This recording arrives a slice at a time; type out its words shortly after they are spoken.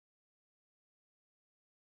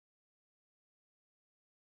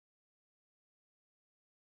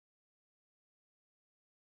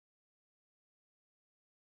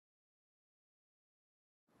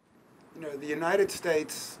The United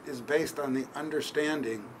States is based on the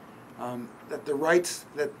understanding that the rights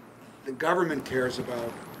that the government cares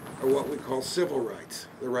about are what we call civil rights.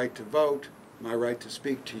 The right to vote, my right to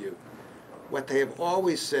speak to you. What they have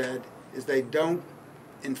always said is they don't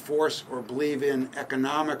enforce or believe in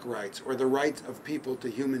economic rights or the rights of people to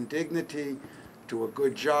human dignity, to a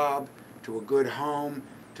good job, to a good home,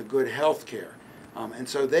 to good health care. And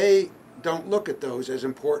so they don't look at those as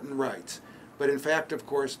important rights. But in fact, of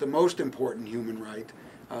course, the most important human right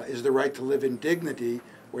is the right to live in dignity,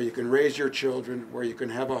 where you can raise your children, where you can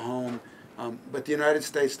have a home. But the United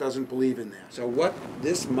States doesn't believe in that. So what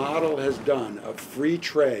this model has done of free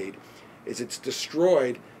trade is it's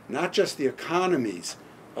destroyed not just the economies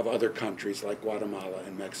of other countries like Guatemala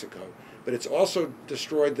and Mexico, but it's also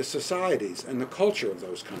destroyed the societies and the culture of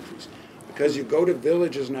those countries. Because you go to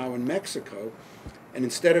villages now in Mexico, and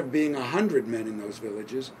instead of being 100 men in those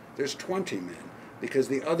villages, there's 20 men, because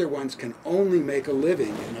the other ones can only make a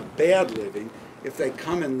living, and a bad living, if they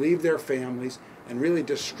come and leave their families and really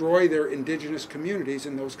destroy their indigenous communities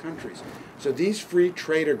in those countries. So these free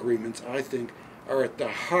trade agreements, I think, are at the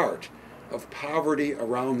heart of poverty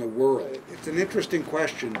around the world. It's an interesting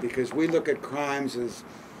question, because we look at crimes as,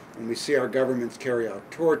 when we see our governments carry out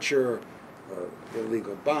torture or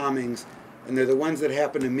illegal bombings, and they're the ones that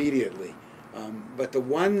happen immediately. But the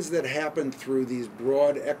ones that happen through these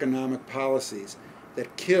broad economic policies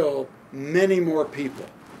that kill many more people,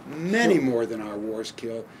 many more than our wars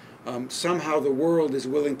kill, somehow the world is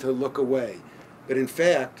willing to look away. But in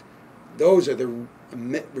fact, those are the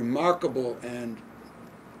remarkable and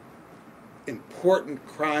important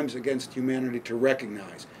crimes against humanity to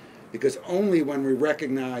recognize. Because only when we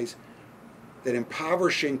recognize that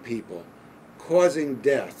impoverishing people, causing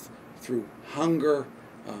death through hunger,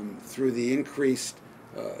 through the increased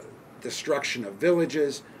destruction of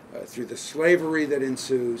villages, through the slavery that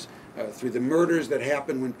ensues, through the murders that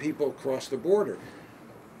happen when people cross the border.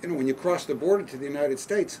 When you cross the border to the United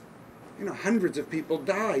States, hundreds of people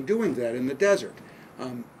die doing that in the desert.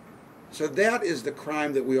 So that is the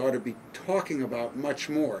crime that we ought to be talking about much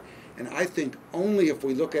more. And I think only if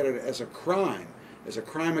we look at it as a crime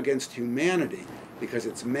against humanity, because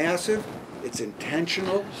it's massive, it's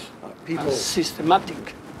intentional, people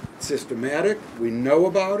systematic. We know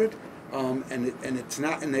about it, and it's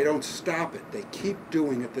not, and they don't stop it. They keep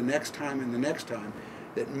doing it the next time and the next time.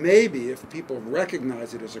 That maybe if people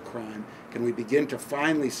recognize it as a crime, can we begin to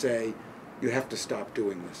finally say, you have to stop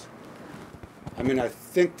doing this. I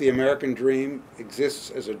think the American dream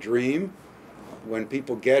exists as a dream. When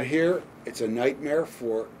people get here, it's a nightmare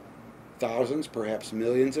for thousands, perhaps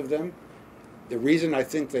millions of them. The reason I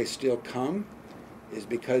think they still come is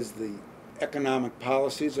because the economic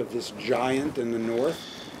policies of this giant in the north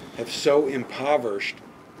have so impoverished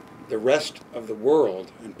the rest of the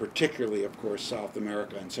world, and particularly, of course, South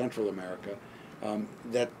America and Central America,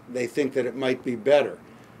 that they think that it might be better.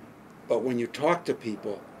 But when you talk to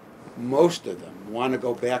people, most of them want to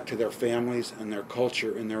go back to their families and their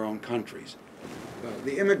culture in their own countries.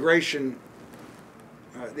 The immigration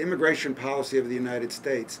policy of the United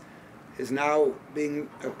States is now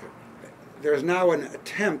there's now an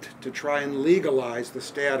attempt to try and legalize the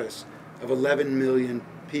status of 11 million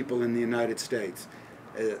people in the United States,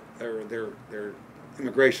 or their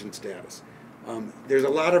immigration status. There's a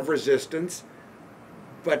lot of resistance,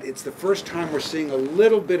 but it's the first time we're seeing a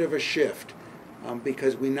little bit of a shift,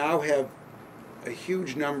 because we now have a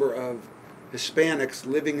huge number of Hispanics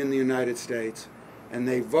living in the United States, and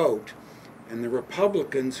they vote, and the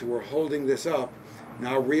Republicans who are holding this up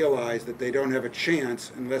now realize that they don't have a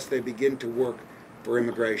chance unless they begin to work for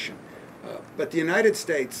immigration. But the United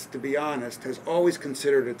States, to be honest, has always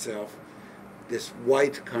considered itself this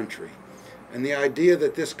white country. And the idea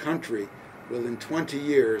that this country will in 20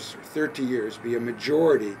 years or 30 years be a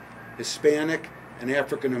majority Hispanic and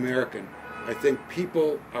African American, I think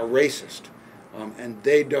people are racist, and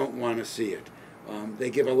they don't want to see it. They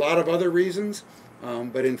give a lot of other reasons,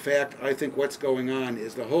 but in fact, I think what's going on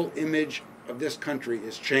is the whole image of this country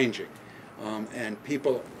is changing, and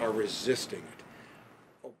people are resisting it.